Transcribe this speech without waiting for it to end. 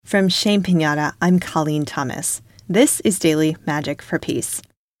From Shame Pinata, I'm Colleen Thomas. This is Daily Magic for Peace.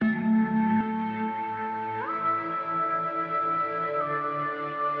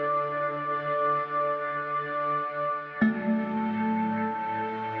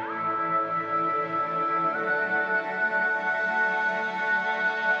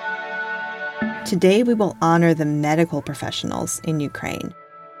 Today we will honor the medical professionals in Ukraine.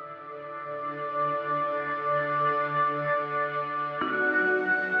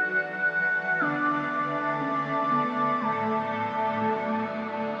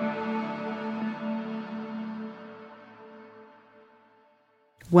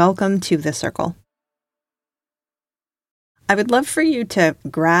 Welcome to the circle. I would love for you to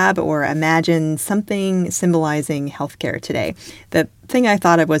grab or imagine something symbolizing healthcare today. The thing I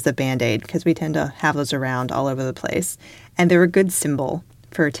thought of was a Band-Aid, because we tend to have those around all over the place, and they're a good symbol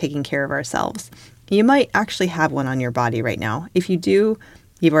for taking care of ourselves. You might actually have one on your body right now. If you do,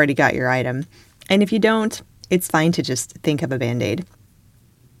 you've already got your item. And if you don't, it's fine to just think of a Band-Aid.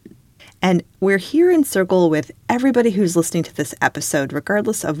 And we're here in circle with everybody who's listening to this episode,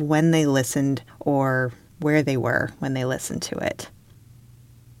 regardless of when they listened or where they were when they listened to it.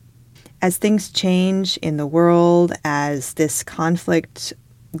 As things change in the world, as this conflict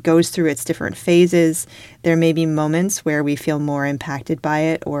goes through its different phases, there may be moments where we feel more impacted by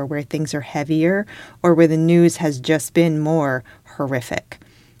it, or where things are heavier, or where the news has just been more horrific.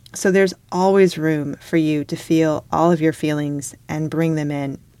 So there's always room for you to feel all of your feelings and bring them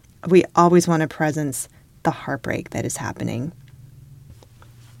in. We always want to presence the heartbreak that is happening.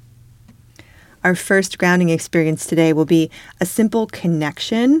 Our first grounding experience today will be a simple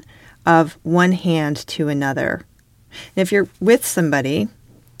connection of one hand to another. And if you're with somebody,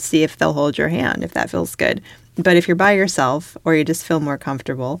 see if they'll hold your hand, if that feels good. But if you're by yourself or you just feel more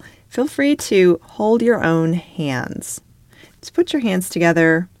comfortable, feel free to hold your own hands. Just put your hands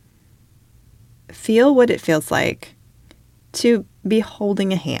together. Feel what it feels like to be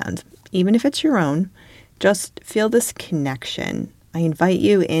holding a hand, even if it's your own. Just feel this connection. I invite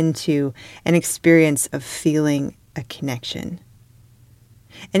you into an experience of feeling a connection.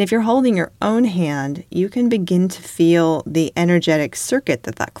 And if you're holding your own hand, you can begin to feel the energetic circuit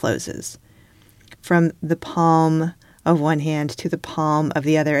that closes. From the palm of one hand to the palm of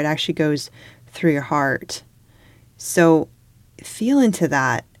the other, it actually goes through your heart. So feel into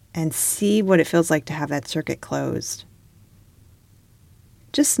that and see what it feels like to have that circuit closed.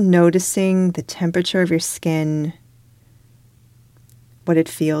 Just noticing the temperature of your skin, what it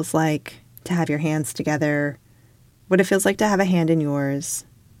feels like to have your hands together, what it feels like to have a hand in yours.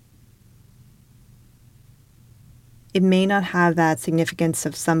 It may not have that significance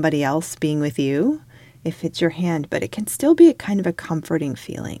of somebody else being with you if it's your hand, but it can still be a kind of a comforting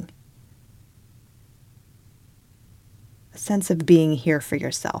feeling. A sense of being here for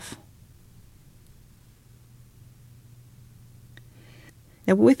yourself.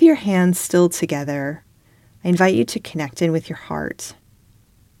 Now, with your hands still together, I invite you to connect in with your heart.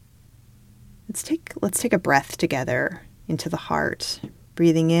 Let's take a breath together into the heart,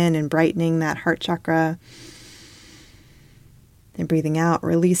 breathing in and brightening that heart chakra, and breathing out,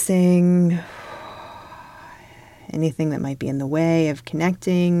 releasing anything that might be in the way of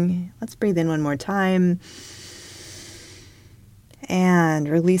connecting. Let's breathe in one more time, and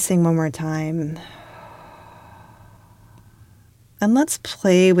releasing one more time. And let's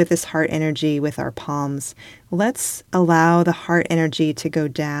play with this heart energy with our palms. Let's allow the heart energy to go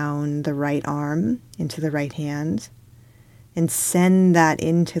down the right arm into the right hand and send that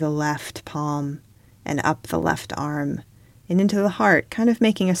into the left palm and up the left arm and into the heart, kind of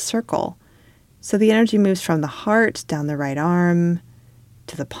making a circle. So the energy moves from the heart down the right arm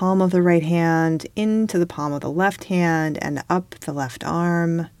to the palm of the right hand, into the palm of the left hand, and up the left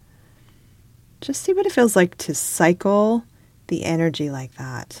arm. Just see what it feels like to cycle the energy like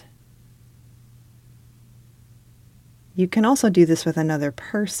that. You can also do this with another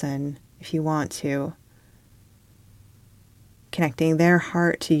person if you want to. Connecting their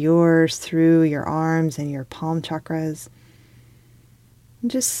heart to yours through your arms and your palm chakras.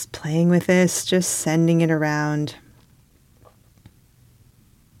 And just playing with this, just sending it around.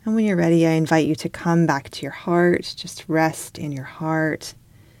 And when you're ready, I invite you to come back to your heart. Just rest in your heart.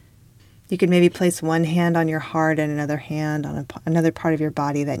 You could maybe place one hand on your heart and another hand on another part of your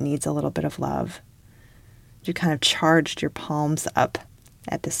body that needs a little bit of love. You kind of charged your palms up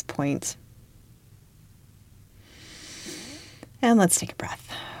at this point. And let's take a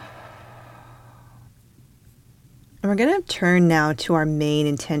breath. And we're going to turn now to our main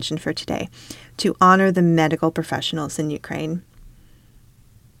intention for today, to honor the medical professionals in Ukraine.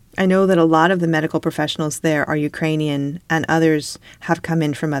 I know that a lot of the medical professionals there are Ukrainian, and others have come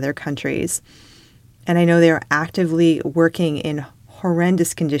in from other countries. And I know they are actively working in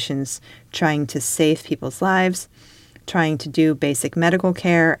horrendous conditions, trying to save people's lives, trying to do basic medical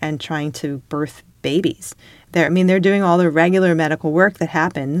care, and trying to birth babies. They're doing all the regular medical work that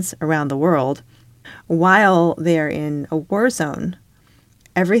happens around the world while they're in a war zone.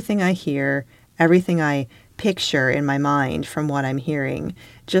 Everything I hear, everything I picture in my mind from what I'm hearing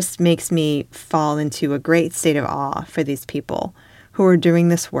just makes me fall into a great state of awe for these people who are doing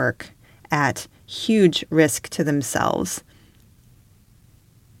this work at huge risk to themselves.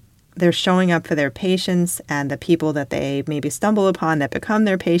 They're showing up for their patients and the people that they maybe stumble upon that become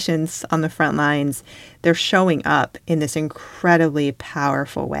their patients on the front lines. They're showing up in this incredibly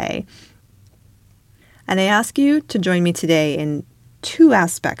powerful way. And I ask you to join me today in two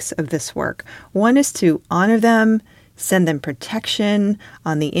aspects of this work. One is to honor them, send them protection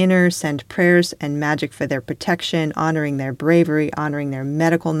on the inner, send prayers and magic for their protection, honoring their bravery, honoring their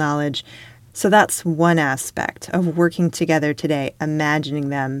medical knowledge. So that's one aspect of working together today, imagining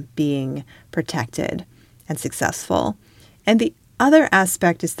them being protected and successful. And the other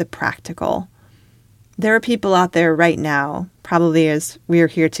aspect is the practical. There are people out there right now, probably as we are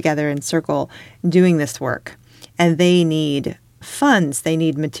here together in circle, doing this work, and they need funds, they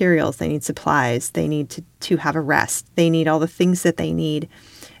need materials, they need supplies, they need to have a rest, they need all the things that they need.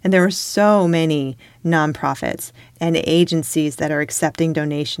 And there are so many nonprofits and agencies that are accepting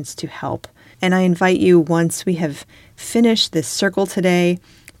donations to help. And I invite you, once we have finished this circle today,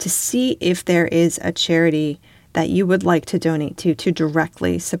 to see if there is a charity that you would like to donate to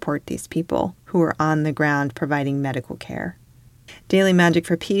directly support these people who are on the ground providing medical care. Daily Magic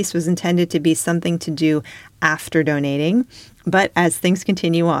for Peace was intended to be something to do after donating, but as things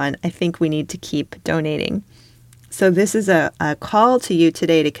continue on, I think we need to keep donating. So this is a call to you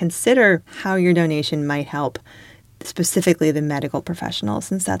today to consider how your donation might help specifically the medical professionals,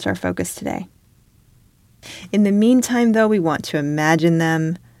 since that's our focus today. In the meantime, though, we want to imagine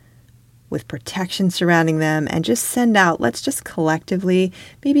them with protection surrounding them and just send out, let's just collectively,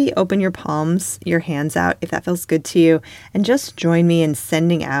 maybe open your palms, your hands out if that feels good to you, and just join me in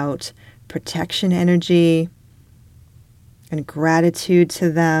sending out protection energy and gratitude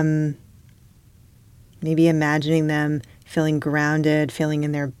to them. Maybe imagining them feeling grounded, feeling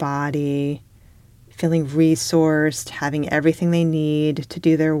in their body, feeling resourced, having everything they need to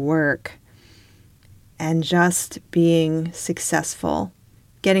do their work, and just being successful,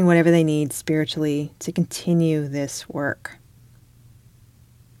 getting whatever they need spiritually to continue this work.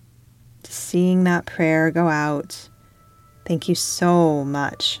 Seeing that prayer go out. Thank you so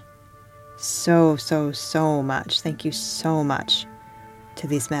much. So much. Thank you so much to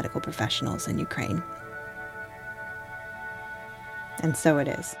these medical professionals in Ukraine. And so it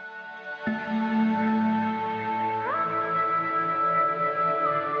is.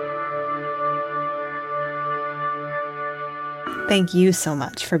 Thank you so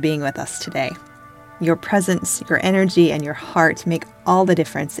much for being with us today. Your presence, your energy, and your heart make all the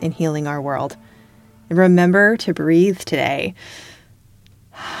difference in healing our world. And remember to breathe today.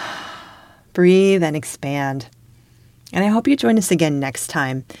 Breathe and expand. And I hope you join us again next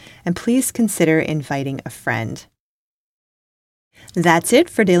time. And please consider inviting a friend. That's it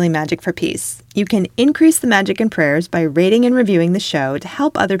for Daily Magic for Peace. You can increase the magic and prayers by rating and reviewing the show to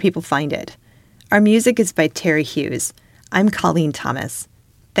help other people find it. Our music is by Terry Hughes. I'm Colleen Thomas.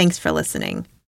 Thanks for listening.